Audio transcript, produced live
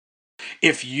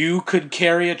if you could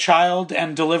carry a child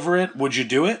and deliver it, would you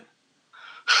do it?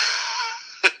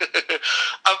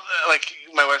 Like,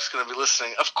 my wife's going to be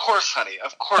listening. Of course, honey.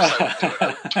 Of course I would do it. I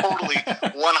would totally,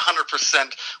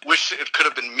 100% wish it could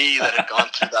have been me that had gone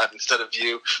through that instead of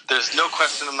you. There's no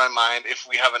question in my mind. If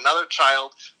we have another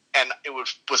child and it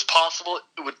was possible,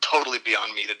 it would totally be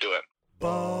on me to do it.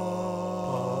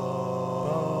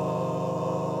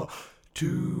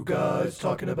 Two guys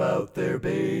talking about their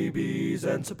babies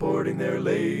and supporting their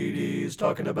ladies,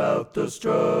 talking about the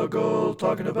struggle,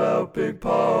 talking about Big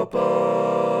Papas.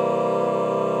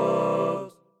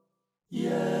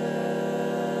 Yeah.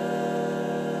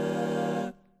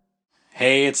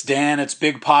 Hey, it's Dan, it's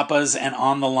Big Papas, and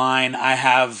on the line I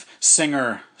have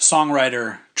singer,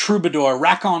 songwriter, troubadour,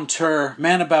 raconteur,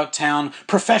 man about town,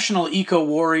 professional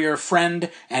eco-warrior, friend,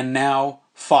 and now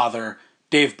father,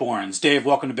 Dave Borns. Dave,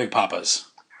 welcome to Big Papas.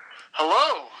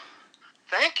 Hello.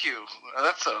 Thank you.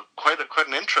 That's quite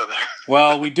an intro there.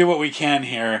 Well, we do what we can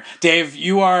here. Dave,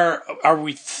 are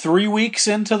we 3 weeks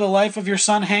into the life of your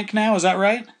son Hank now? Is that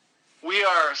right? We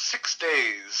are 6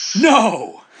 days.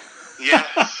 No!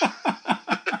 Yes.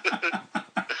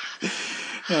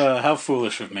 How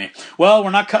foolish of me. Well,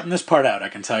 we're not cutting this part out, I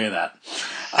can tell you that.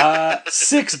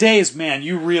 6 days, man,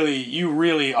 you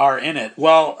really are in it.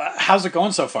 Well, how's it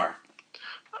going so far?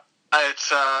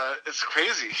 It's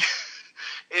crazy.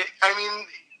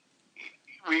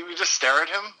 We just stare at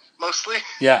him mostly.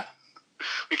 Yeah.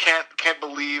 We can't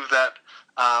believe that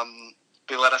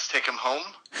they let us take him home.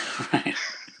 Right.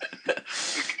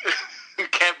 We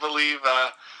can't believe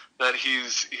that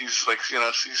he's like,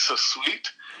 he's so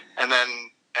sweet, and then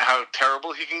how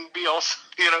terrible he can be. Also,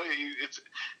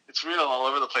 it's real all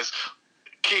over the place.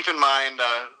 Keep in mind,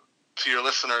 to your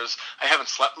listeners, I haven't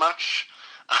slept much.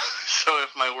 So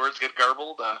if my words get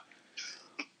garbled,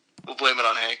 we'll blame it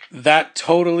on Hank. That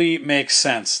totally makes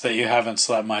sense that you haven't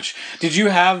slept much. Did you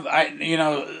have,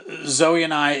 Zoe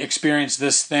and I experienced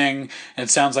this thing, and it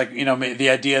sounds like, the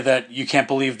idea that you can't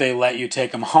believe they let you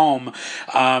take them home.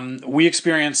 We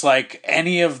experienced, like,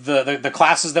 any of the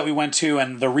classes that we went to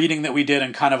and the reading that we did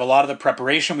and kind of a lot of the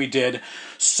preparation we did,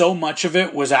 so much of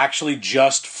it was actually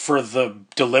just for the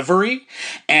delivery.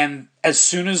 And as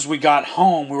soon as we got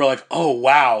home, we were like, oh,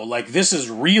 wow, like this is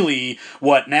really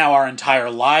what now our entire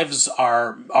lives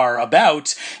are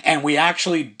about. And we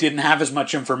actually didn't have as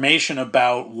much information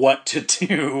about what to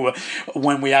do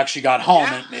when we actually got home.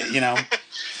 Yeah.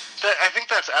 I think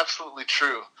that's absolutely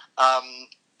true.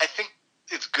 I think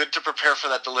it's good to prepare for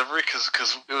that delivery because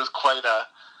it was quite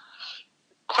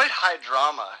high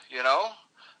drama,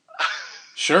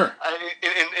 Sure.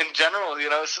 In general,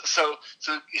 so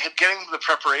getting the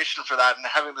preparation for that and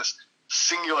having this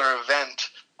singular event,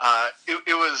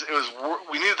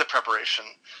 we needed the preparation.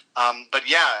 But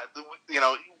yeah,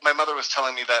 my mother was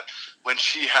telling me that when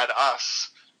she had us,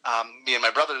 me and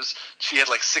my brothers, she had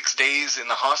like 6 days in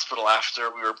the hospital after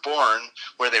we were born,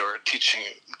 where they were teaching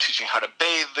how to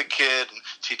bathe the kid and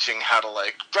teaching how to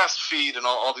like breastfeed and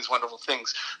all these wonderful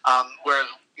things. Whereas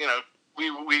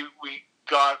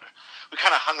we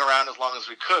kind of hung around as long as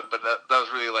we could, but that was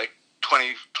really like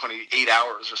 28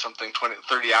 hours or something,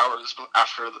 30 hours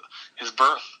after his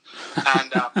birth.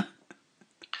 And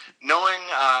knowing,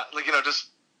 just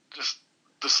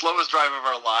the slowest drive of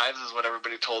our lives is what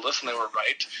everybody told us, and they were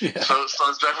right. Yeah. So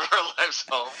slowest drive of our lives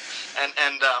home.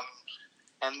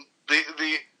 And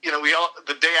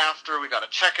the day after we got a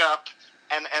checkup,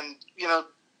 and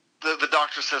the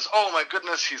doctor says, oh my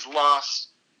goodness, he's lost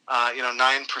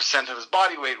 9% of his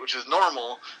body weight, which is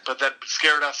normal, but that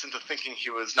scared us into thinking he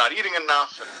was not eating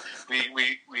enough, and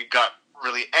we got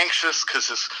really anxious because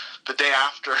the day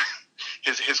after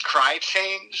his cry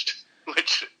changed,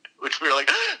 which we were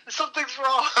like, something's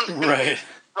wrong. Right.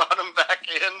 Brought him back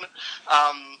in.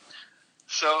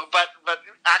 But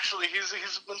actually, he's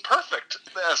been perfect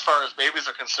as far as babies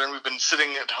are concerned. We've been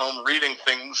sitting at home reading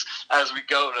things as we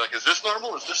go. Like, is this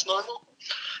normal? Is this normal?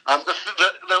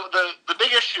 The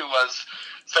big issue was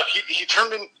that he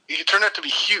turned out to be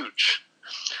huge.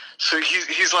 So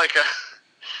he's like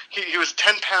he was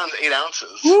 10 pounds 8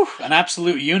 ounces. Woo, an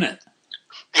absolute unit.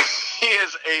 He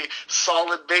is a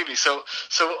solid baby. So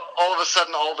all of a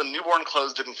sudden, all the newborn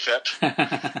clothes didn't fit.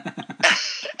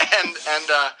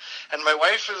 And my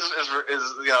wife is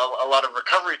a lot of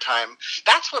recovery time.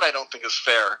 That's what I don't think is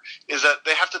fair, is that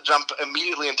they have to jump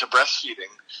immediately into breastfeeding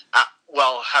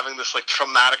while having this like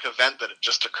traumatic event that had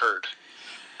just occurred,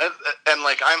 and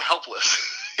like I'm helpless.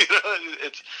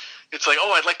 It's like,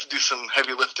 oh, I'd like to do some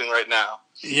heavy lifting right now.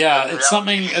 Yeah, it's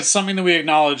something that we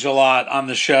acknowledge a lot on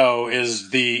the show is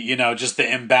the, just the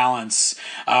imbalance.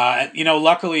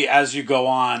 Luckily as you go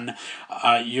on,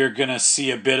 you're gonna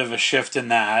see a bit of a shift in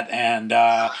that. And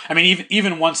I mean,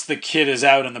 even once the kid is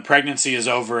out and the pregnancy is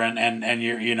over, and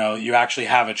you actually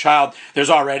have a child, there's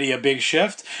already a big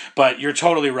shift. But you're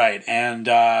totally right. And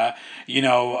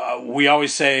we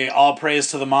always say all praise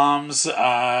to the moms.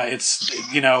 It's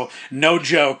no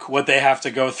joke what they have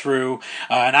to go through.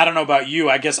 And I don't know about you.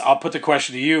 I guess I'll put the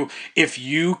question to you: if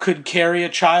you could carry a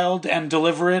child and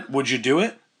deliver it, would you do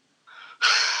it?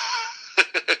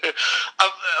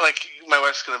 Like, my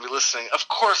wife's going to be listening. Of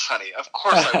course, honey. Of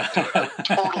course I would do it. I would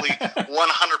totally,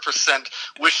 100%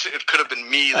 wish it could have been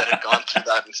me that had gone through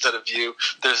that instead of you.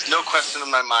 There's no question in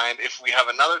my mind. If we have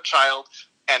another child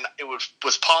and it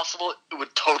was possible, it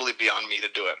would totally be on me to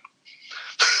do it.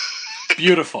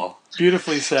 Beautiful.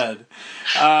 Beautifully said.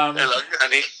 I love you,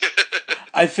 honey.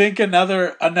 I think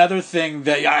another thing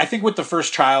that I think with the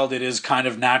first child, it is kind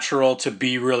of natural to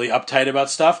be really uptight about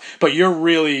stuff, but you're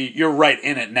right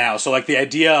in it now. So like the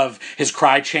idea of his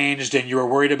cry changed and you were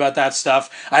worried about that stuff.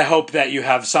 I hope that you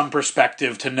have some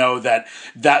perspective to know that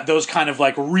those kind of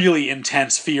like really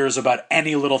intense fears about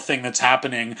any little thing that's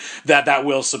happening, that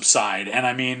will subside. And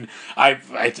I mean,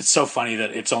 it's so funny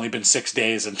that it's only been 6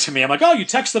 days, and to me, I'm like, oh, you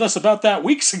texted us about that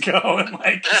weeks ago. And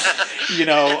like,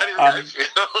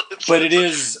 but it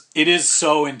is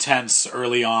so intense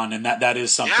early on, and that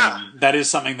is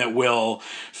something that will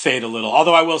fade a little.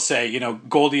 Although I will say,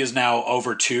 Goldie is now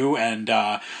over 2,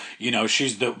 and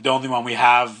she's the only one we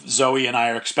have. Zoe and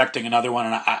I are expecting another one,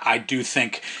 and I do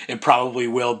think it probably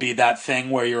will be that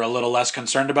thing where you're a little less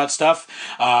concerned about stuff.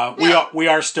 We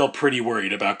are still pretty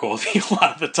worried about Goldie a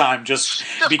lot of the time, just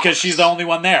because she's the only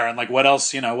one there, and like, what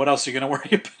else are you going to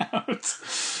worry about?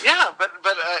 Yeah, but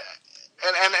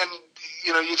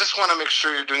you just want to make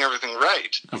sure you're doing everything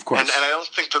right. Of course. And I don't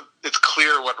think that it's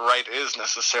clear what right is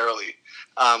necessarily.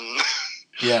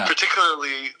 Yeah.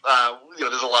 Particularly,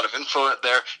 there's a lot of info out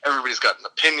there. Everybody's got an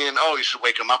opinion. Oh, you should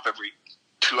wake him up every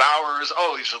 2 hours.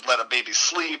 Oh, you should let a baby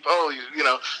sleep. Oh,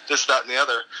 this, that, and the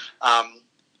other.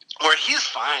 Where he's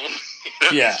fine.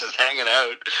 Yeah. He's just hanging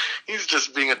out. He's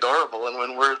just being adorable. And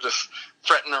when we're just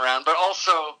fretting around. But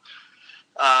also,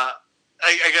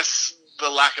 I guess the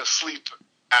lack of sleep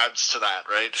adds to that,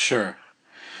 right? Sure.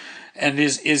 And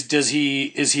is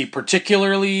he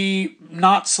particularly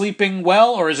not sleeping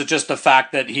well, or is it just the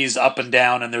fact that he's up and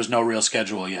down and there's no real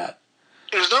schedule yet?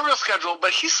 There's no real schedule,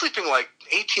 but he's sleeping like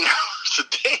 18 hours a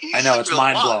day. I know, it's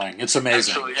mind-blowing. It's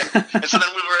amazing. Actually, yeah. And so then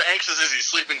we were anxious, is he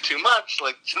sleeping too much?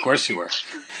 Like, of course you were.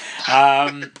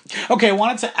 Okay, I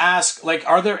wanted to ask, like,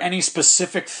 are there any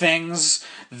specific things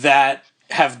that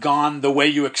have gone the way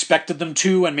you expected them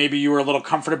to, and maybe you were a little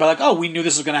comforted by, like, oh, we knew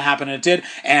this was going to happen, and it did?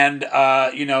 And,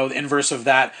 the inverse of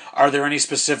that, are there any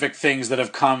specific things that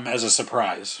have come as a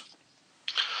surprise?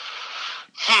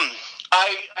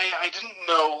 I didn't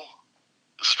know,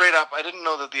 straight up, I didn't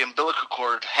know that the umbilical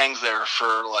cord hangs there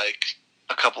for, like,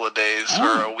 a couple of days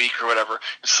or a week or whatever.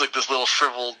 It's like this little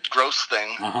shriveled, gross thing.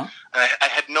 Uh-huh. And I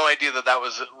had no idea that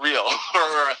was real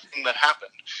or a thing that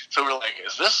happened. So we were like,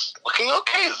 is this looking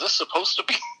okay? Is this supposed to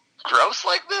be gross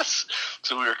like this?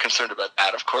 So we were concerned about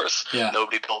that, of course. Yeah.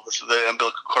 Nobody told us the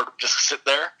umbilical cord would just sit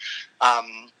there. I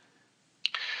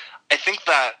think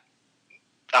that,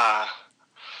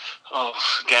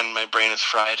 again, my brain is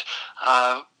fried.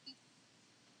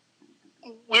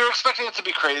 We were expecting it to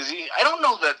be crazy. I don't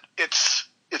know that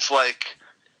it's like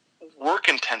work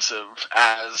intensive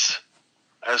as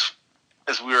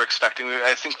we were expecting.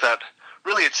 I think that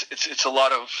really it's a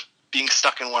lot of being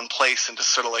stuck in one place and just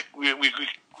sort of like we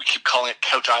keep calling it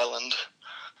Couch Island,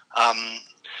 and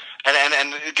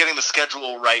getting the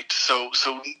schedule right. So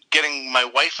getting my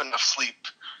wife enough sleep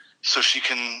so she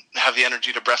can have the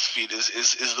energy to breastfeed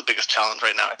is the biggest challenge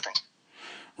right now, I think.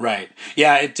 Right.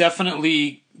 Yeah, it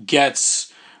definitely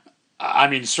gets, I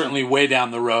mean, certainly way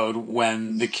down the road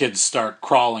when the kids start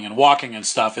crawling and walking and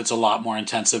stuff, it's a lot more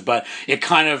intensive, but it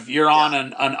kind of, you're on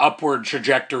an upward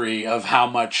trajectory of how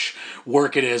much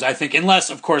work it is. I think,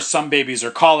 unless, of course, some babies are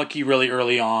colicky really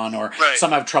early on, or some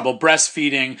have trouble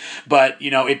breastfeeding, but,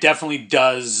 it definitely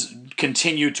does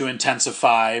continue to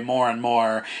intensify more and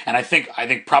more, and I think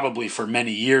probably for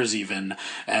many years even,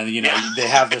 and they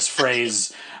have this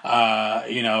phrase,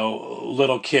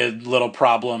 little kid, little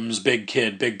problems, big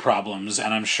kid, big problems,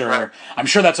 and I'm sure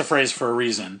that's a phrase for a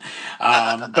reason.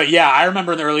 But yeah, I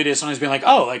remember in the early days sometimes being like,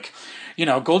 oh, like,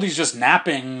 Goldie's just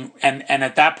napping, and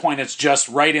at that point it's just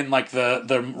right in like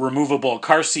the removable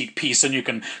car seat piece, and you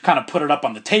can kind of put it up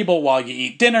on the table while you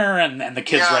eat dinner, and the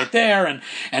kid's right there,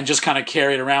 and just kind of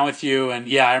carry it around with you.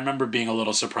 And I remember being a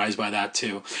little surprised by that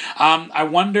too. I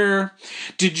wonder,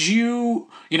 did you,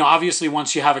 obviously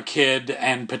once you have a kid,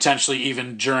 and potentially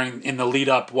even in the lead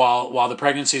up while the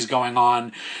pregnancy is going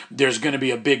on, there's going to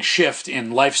be a big shift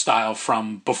in lifestyle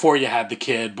from before you had the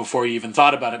kid, before you even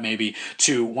thought about it maybe,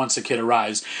 to once the kid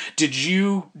arrives. Did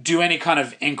you do any kind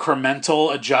of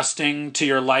incremental adjusting to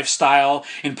your lifestyle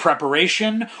in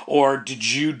preparation, or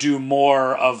did you do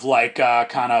more of like a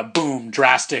kind of boom,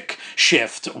 drastic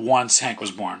shift once Hank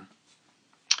was born?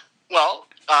 Well,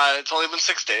 it's only been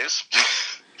 6 days.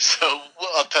 So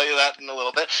I'll tell you that in a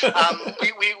little bit.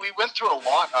 We went through a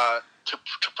lot to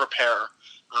prepare.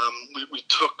 We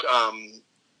took,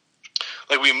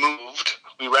 we moved,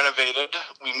 we renovated,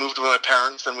 we moved with my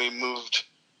parents, then we moved,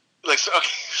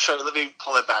 so let me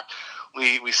pull it back.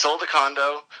 We sold a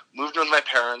condo, moved in with my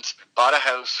parents, bought a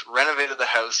house, renovated the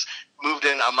house, moved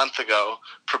in a month ago,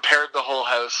 prepared the whole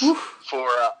house for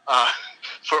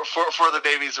the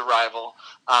baby's arrival.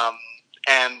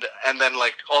 And then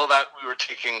all that, we were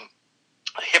taking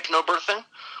hypnobirthing,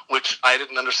 which I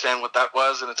didn't understand what that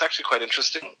was, and it's actually quite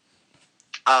interesting.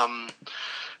 Have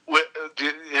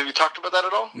you talked about that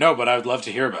at all? No, but I would love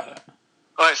to hear about it.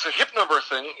 All right, so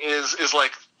hypnobirthing is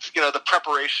like, the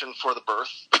preparation for the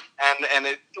birth,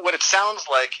 and what it sounds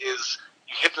like is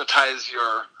you hypnotize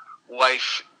your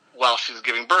wife while she's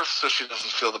giving birth so she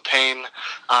doesn't feel the pain.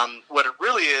 What it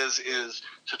really is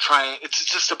to try, it's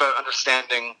just about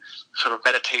understanding sort of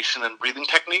meditation and breathing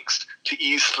techniques to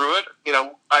ease through it.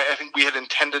 I think we had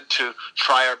intended to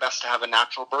try our best to have a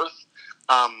natural birth,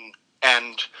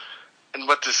 and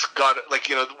what this got,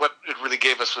 what it really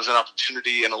gave us was an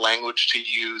opportunity and a language to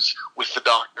use with the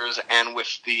doctors and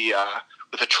with the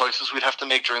choices we'd have to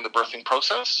make during the birthing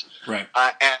process. Right.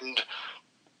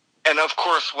 And of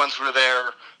course, once we were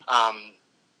there,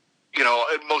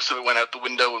 most of it went out the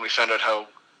window when we found out how,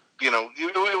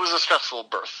 it was a stressful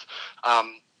birth.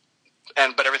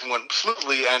 But everything went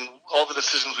smoothly, and all the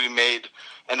decisions we made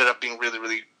ended up being really,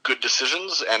 really good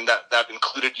decisions, and that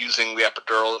included using the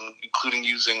epidural and including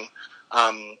using,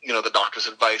 the doctor's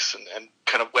advice and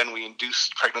kind of when we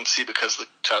induced pregnancy because the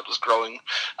child was growing,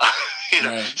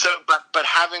 Right. So, but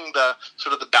having the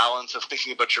sort of the balance of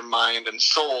thinking about your mind and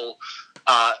soul,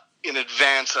 in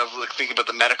advance of thinking about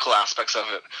the medical aspects of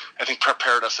it, I think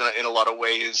prepared us in a lot of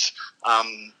ways,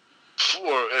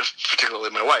 for particularly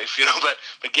my wife,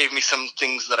 but gave me some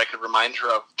things that I could remind her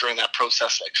of during that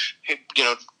process, like, hey,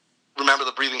 remember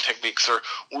the breathing techniques, or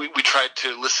we tried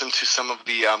to listen to some of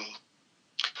the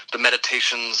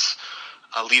meditations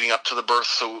leading up to the birth,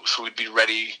 so we'd be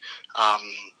ready,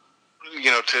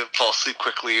 to fall asleep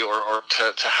quickly, or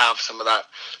to have some of that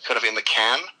kind of in the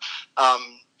can.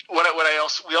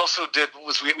 We also did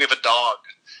was we have a dog,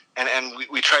 and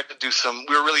we tried to do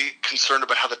we were really concerned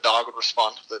about how the dog would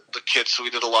respond to the kids, so we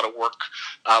did a lot of work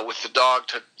with the dog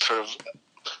to sort of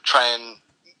try and,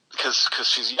 because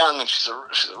she's young and she's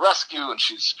a rescue and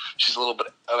she's a little bit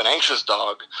of an anxious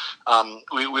dog.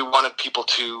 We wanted people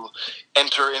to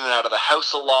enter in and out of the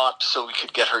house a lot so we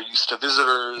could get her used to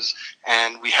visitors,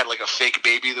 and we had a fake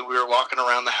baby that we were walking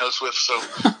around the house with, so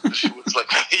she was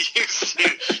used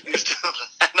to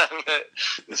that.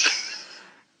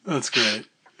 That's great.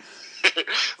 and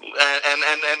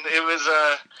it was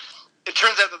it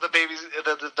turns out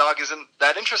that the dog isn't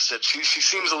that interested. She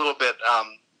seems a little bit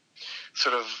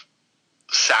sort of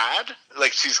sad,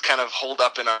 she's kind of holed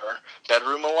up in our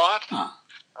bedroom a lot. Huh.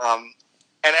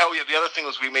 And the other thing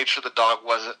was we made sure the dog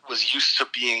was used to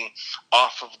being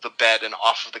off of the bed and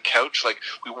off of the couch.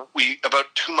 We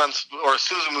about 2 months, or as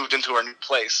soon as we moved into our new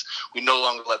place, we no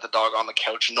longer let the dog on the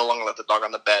couch, no longer let the dog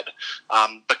on the bed,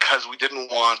 because we didn't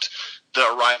want the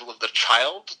arrival of the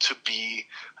child to be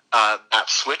that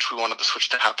switch. We wanted the switch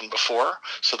to happen before,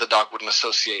 so the dog wouldn't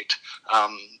associate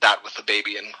that with the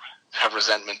baby and have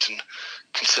resentment and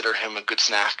consider him a good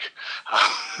snack.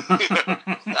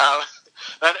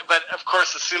 But of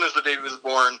course, as soon as the baby was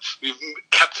born, we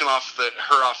kept her off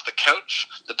the couch,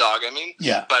 the dog, I mean.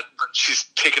 Yeah. But she's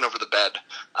taken over the bed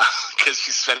because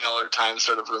she's spending all her time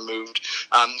sort of removed.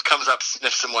 Comes up,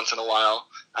 sniffs him once in a while,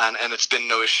 and it's been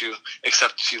no issue,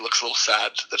 except she looks a little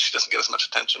sad that she doesn't get as much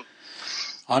attention.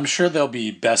 I'm sure they'll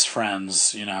be best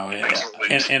friends, in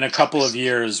a couple of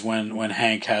years when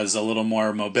Hank has a little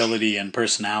more mobility and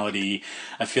personality.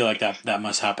 I feel like that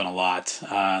must happen a lot.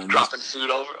 Dropping food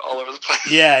all over the place.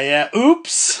 Yeah.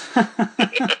 Oops.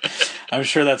 I'm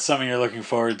sure that's something you're looking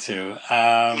forward to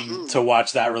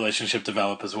watch that relationship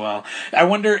develop as well. I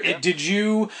wonder, did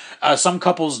you, some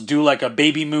couples do like a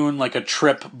baby moon, like a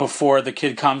trip before the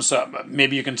kid comes, so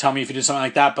maybe you can tell me if you did something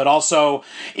like that, but also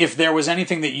if there was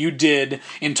anything that you did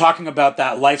in talking about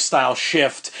that lifestyle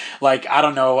shift, like, I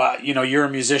don't know, you're a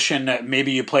musician,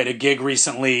 maybe you played a gig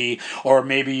recently, or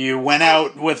maybe you went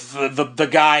out with the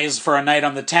guys for a night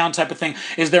on the town type of thing.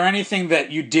 Is there anything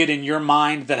that you did in your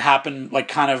mind that happened like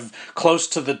kind of close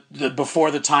to the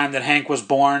before the time that Hank was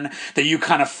born that you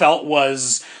kind of felt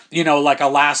was, like a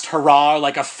last hurrah,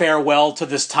 like a farewell to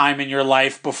this time in your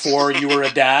life before you were a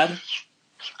dad?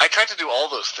 I tried to do all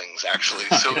those things, actually.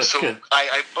 So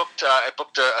I booked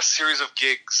a series of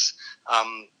gigs,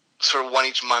 sort of one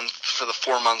each month for the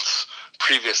 4 months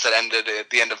previous that ended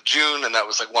at the end of June, and that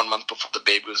was like 1 month before the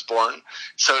baby was born.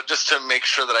 So just to make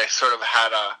sure that I sort of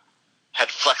had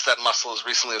flexed that muscle as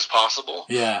recently as possible.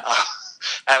 Yeah.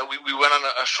 We went on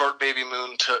a short baby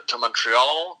moon to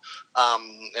Montreal,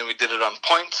 and we did it on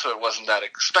point, so it wasn't that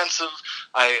expensive.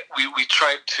 We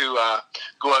tried to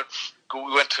go out.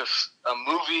 We went to a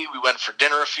movie. We went for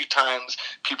dinner a few times.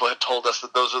 People had told us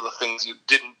that those are the things you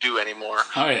didn't do anymore.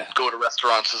 Oh, yeah. Go to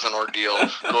restaurants is an ordeal.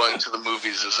 Going to the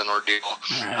movies is an ordeal.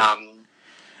 Right.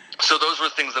 So those were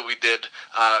things that we did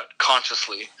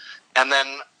consciously. And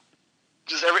then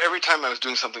just every time I was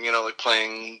doing something, like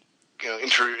playing,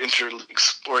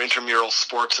 interleague or intramural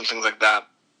sports and things like that,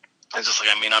 I was just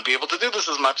like, I may not be able to do this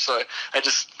as much. So I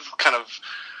just kind of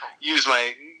use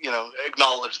my,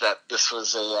 acknowledge that this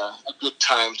was a good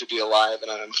time to be alive,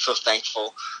 and I'm so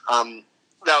thankful.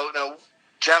 Now,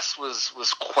 Jess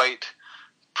was quite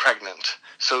pregnant,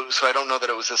 so I don't know that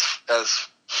it was as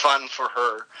fun for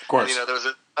her. Of course. And, there was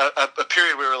a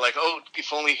period where we were like, oh,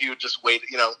 if only he would just wait.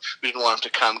 We didn't want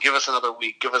him to come. Give us another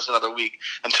week,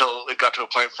 until it got to a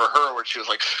point for her where she was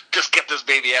like, just get this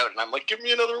baby out. And I'm like, give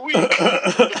me another week.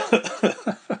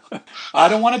 I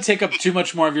don't want to take up too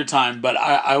much more of your time, but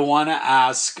I want to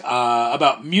ask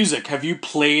about music. Have you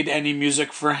played any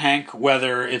music for Hank,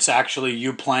 whether it's actually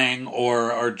you playing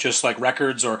or just like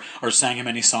records or sang him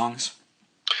any songs?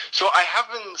 So I have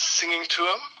been singing to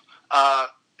him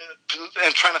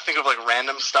and trying to think of like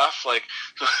random stuff. Like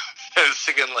I was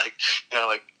singing like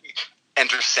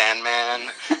Enter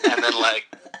Sandman, and then like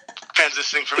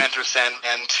transitioning from Enter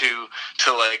Sandman to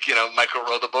like Michael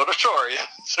Row the Boat Ashore. Yeah.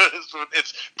 So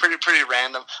it's pretty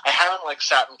random. I haven't like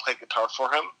sat and played guitar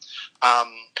for him.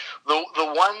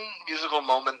 The one musical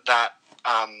moment that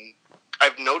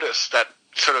I've noticed that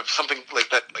sort of something like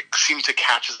that like seemed to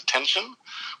catch his attention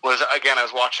was, again, I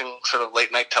was watching sort of late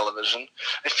night television.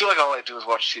 I feel like all I do is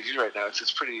watch TV right now.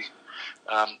 It's pretty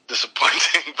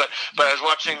disappointing. But I was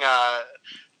watching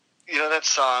that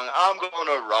song, I'm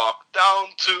gonna rock down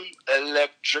to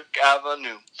Electric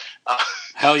Avenue.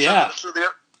 Hell yeah. So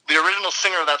the original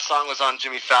singer of that song was on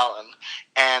Jimmy Fallon,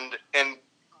 and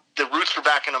the Roots were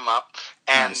backing him up,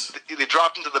 and nice. They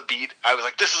dropped into the beat. I was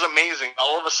like, this is amazing.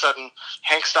 All of a sudden,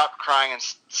 Hank stopped crying and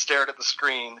stared at the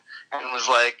screen and was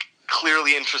like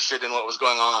clearly interested in what was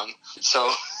going on.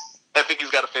 So I think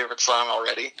he's got a favorite song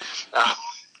already.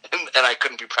 And I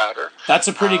couldn't be prouder. That's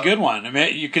a pretty good one. I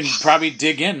mean, you can probably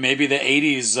dig in. Maybe the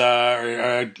 80s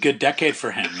are a good decade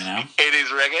for him, 80s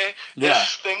reggae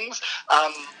things.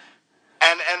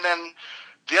 And then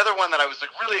the other one that I was like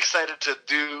really excited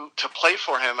to play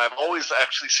for him, I've always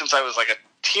actually, since I was like a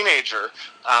teenager,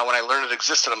 when I learned it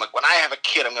existed, I'm like, when I have a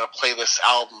kid, I'm going to play this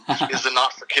album. Is the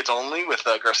Not for Kids Only with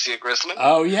Garcia Grisman.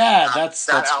 Oh, yeah, that's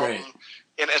album, great.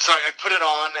 And so I put it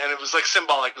on, and it was like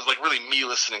symbolic. It was like really me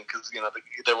listening, because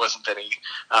there wasn't any.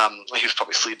 He was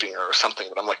probably sleeping or something.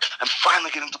 But I'm like, I'm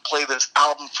finally getting to play this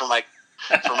album for my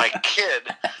kid,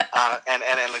 and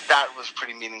like that was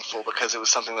pretty meaningful, because it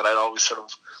was something that I'd always sort of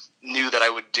knew that I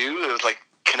would do. It was like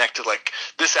connected. Like,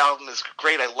 this album is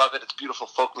great. I love it. It's beautiful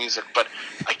folk music, but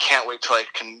I can't wait till I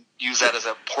can use that as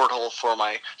a portal for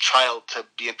my child to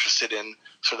be interested in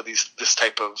sort of this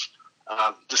type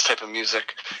of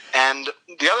music. And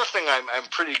the other thing I'm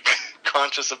pretty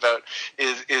conscious about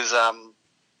is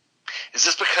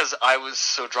just because I was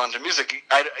so drawn to music,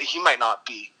 he might not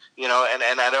be, and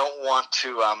I don't want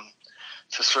to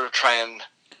sort of try and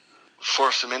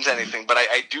force him into anything, but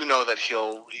I do know that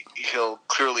he'll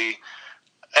clearly.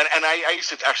 And I used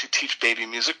to actually teach baby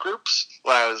music groups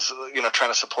when I was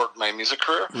trying to support my music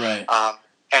career, right?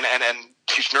 And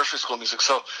teach nursery school music.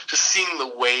 So just seeing the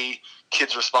way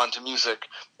kids respond to music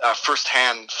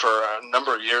firsthand for a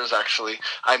number of years, actually,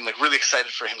 I'm like really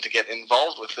excited for him to get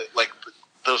involved with it, like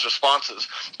those responses.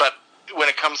 But when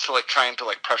it comes to like trying to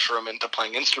like pressure him into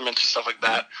playing instruments and stuff like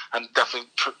that, I'm definitely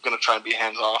going to try and be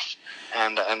hands off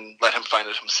and let him find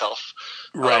it himself.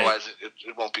 Right. Otherwise,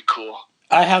 it won't be cool.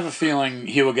 I have a feeling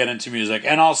he will get into music,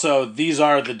 and also these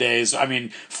are the days. I mean,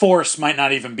 force might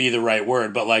not even be the right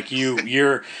word, but like he's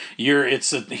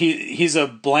a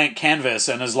blank canvas,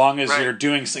 and as long as you're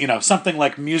doing, something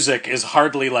like music is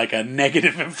hardly like a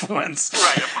negative influence.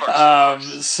 Right, of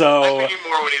course. So I'm thinking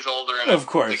more when he's older. And of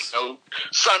course, like,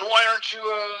 son, why aren't you,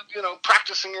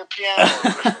 practicing your piano?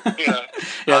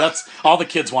 Yeah, that's all the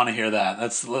kids want to hear. That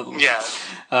that's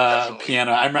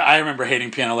piano. I remember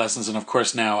hating piano lessons, and of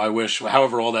course now I wish.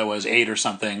 However old I was, 8 or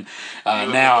something.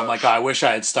 Now I'm like, I wish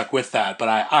I had stuck with that, but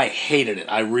I hated it.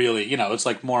 I really, it's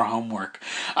like more homework.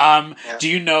 Do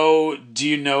you know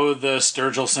the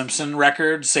Sturgill Simpson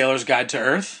record, Sailor's Guide to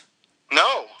Earth?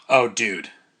 No. Oh, dude.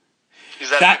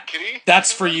 Is that Kitty?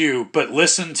 That's for you, but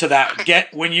listen to that.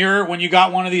 When you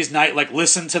got one of these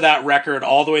listen to that record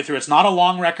all the way through. It's not a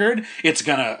long record. It's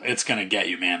gonna get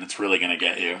you, man. It's really gonna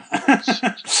get you.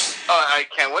 I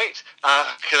can't wait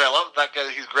because I love that guy.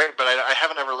 He's great, but I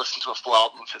haven't ever listened to a full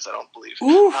album of his. I don't believe.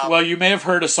 Well, you may have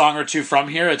heard a song or two from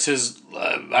here. It's his.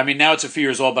 Now it's a few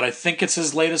years old, but I think it's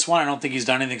his latest one. I don't think he's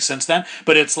done anything since then.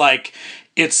 But it's like.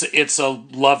 It's a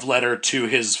love letter to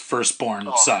his firstborn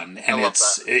son, and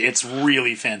it's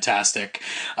really fantastic.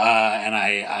 And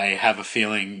I have a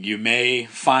feeling you may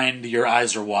find your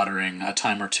eyes are watering a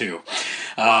time or two.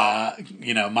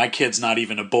 My kid's not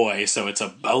even a boy, so it's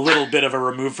a little bit of a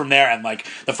remove from there. And like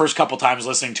the first couple times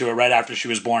listening to it right after she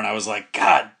was born, I was like,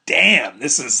 God damn,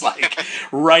 this is like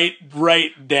right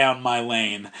down my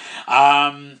lane.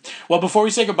 Well, before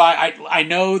we say goodbye, I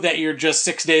know that you're just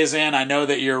 6 days in. I know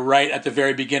that you're right at the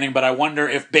very beginning, but I wonder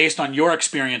if, based on your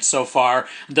experience so far,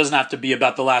 it doesn't have to be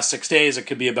about the last 6 days. It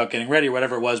could be about getting ready or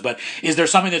whatever it was. But is there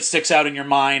something that sticks out in your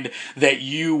mind that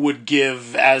you would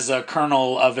give as a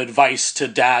kernel of advice to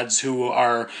dads who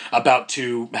are about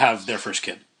to have their first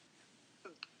kid?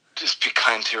 Just be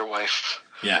kind to your wife.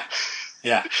 Yeah.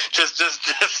 Yeah.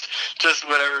 Just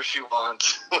whatever she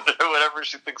wants, whatever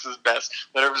she thinks is best,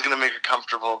 whatever's going to make her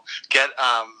comfortable.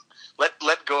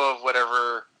 Let go of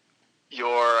whatever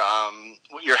your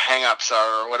hang-ups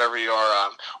are, or whatever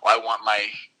I want my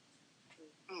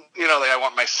I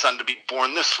want my son to be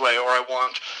born this way, or I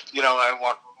want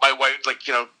my wife,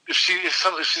 if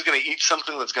she's going to eat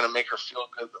something that's going to make her feel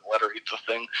good, then let her eat the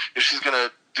thing. If she's going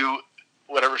to do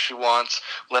whatever she wants,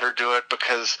 let her do it,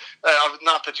 because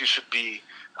not that you should be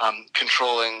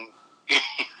controlling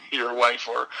your wife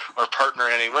or partner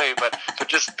in any way, but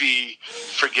just be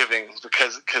forgiving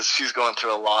because she's going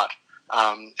through a lot,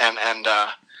 and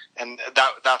that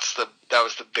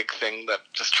was the big thing, that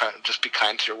just be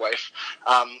kind to your wife.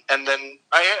 And then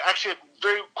I actually had a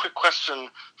very quick question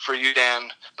for you, Dan,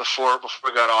 before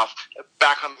we got off.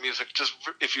 Back on the music, just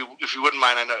if you wouldn't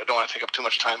mind, I know I don't want to take up too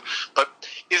much time, but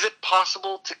is it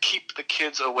possible to keep the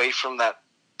kids away from that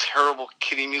terrible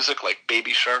kiddie music like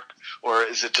Baby Shark, or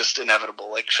is it just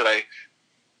inevitable? Like, should I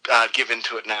give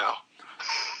into it now?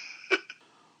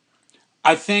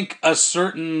 I think a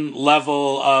certain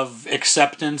level of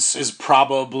acceptance is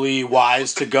probably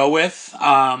wise to go with.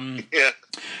 Yeah.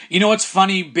 You know what's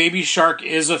funny? Baby Shark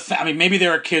is maybe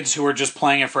there are kids who are just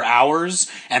playing it for hours,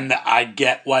 and I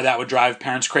get why that would drive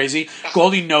parents crazy.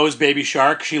 Goldie knows Baby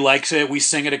Shark. She likes it. We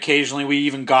sing it occasionally. We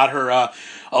even got her a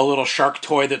little shark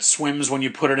toy that swims when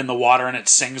you put it in the water and it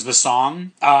sings the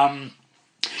song.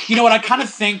 You know what? I kind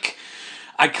of think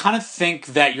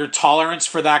that your tolerance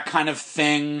for that kind of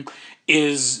thing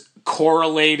is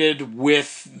correlated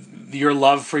with your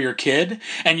love for your kid,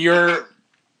 and you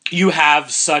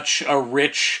have such a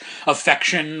rich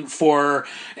affection for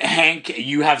Hank.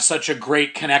 You have such a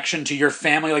great connection to your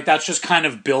family. Like, that's just kind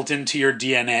of built into your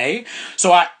DNA.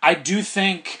 So I do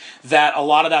think that a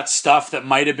lot of that stuff that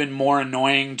might have been more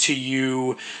annoying to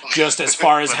you, just as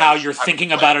far as how you're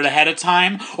thinking about it ahead of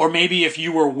time, or maybe if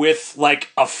you were with like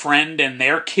a friend and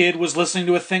their kid was listening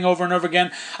to a thing over and over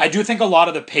again, I do think a lot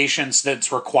of the patience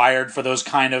that's required for those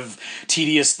kind of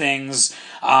tedious things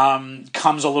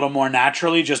comes a little more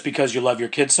naturally, just because you love your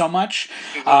kids so much.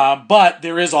 But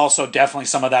there is also definitely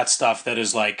some of that stuff that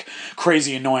is like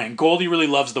crazy annoying. Goldie really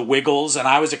loves the Wiggles, and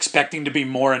I was expecting to be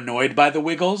more annoyed by the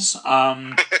Wiggles.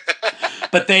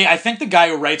 But I think the guy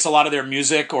who writes a lot of their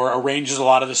music or arranges a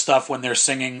lot of the stuff when they're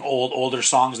singing older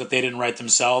songs that they didn't write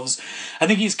themselves, I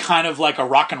think he's kind of like a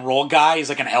rock and roll guy. He's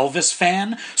like an Elvis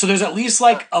fan. So there's at least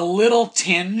like a little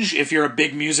tinge, if you're a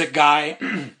big music guy,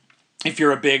 if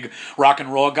you're a big rock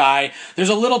and roll guy, there's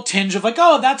a little tinge of like,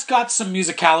 oh, that's got some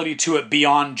musicality to it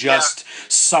beyond just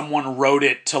someone wrote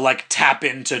it to like tap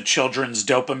into children's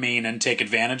dopamine and take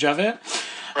advantage of it.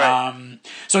 Right.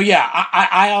 So yeah,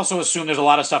 I also assume there's a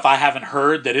lot of stuff I haven't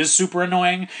heard that is super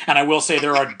annoying, and I will say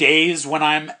there are days when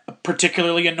I'm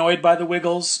particularly annoyed by the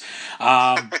Wiggles,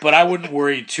 but I wouldn't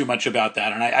worry too much about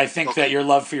that, and I think that your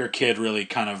love for your kid really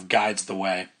kind of guides the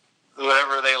way.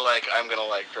 Whatever they like, I'm gonna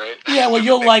like, right? Yeah, well,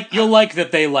 you'll like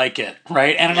that they like it,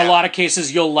 right? And in a lot of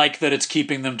cases, you'll like that it's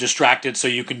keeping them distracted, so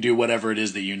you can do whatever it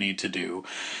is that you need to do.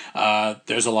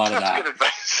 There's a lot of that. That's good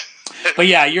advice. But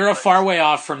yeah, you're a far way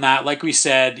off from that. Like we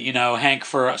said, Hank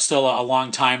for still a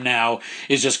long time now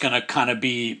is just going to kind of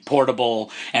be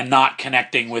portable and not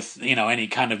connecting with, any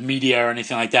kind of media or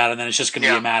anything like that. And then it's just going to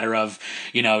be a matter of,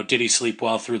 did he sleep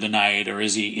well through the night, or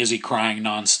is he crying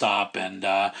nonstop?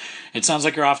 And it sounds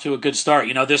like you're off to a good start.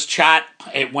 This chat,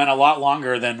 it went a lot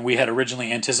longer than we had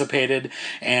originally anticipated,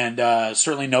 and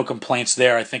certainly no complaints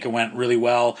there. I think it went really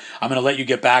well. I'm going to let you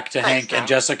get back to Hank and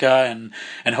Jessica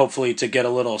and hopefully to get a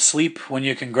little sleep when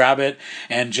you can grab it,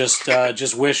 and just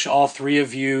wish all three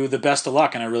of you the best of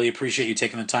luck, and I really appreciate you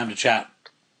taking the time to chat.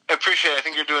 I appreciate it. I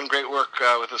think you're doing great work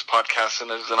with this podcast, and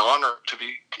it's an honor to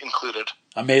be included.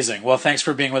 Amazing. Well, thanks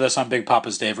for being with us on Big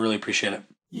Papa's Day. Really appreciate it.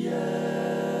 Yeah.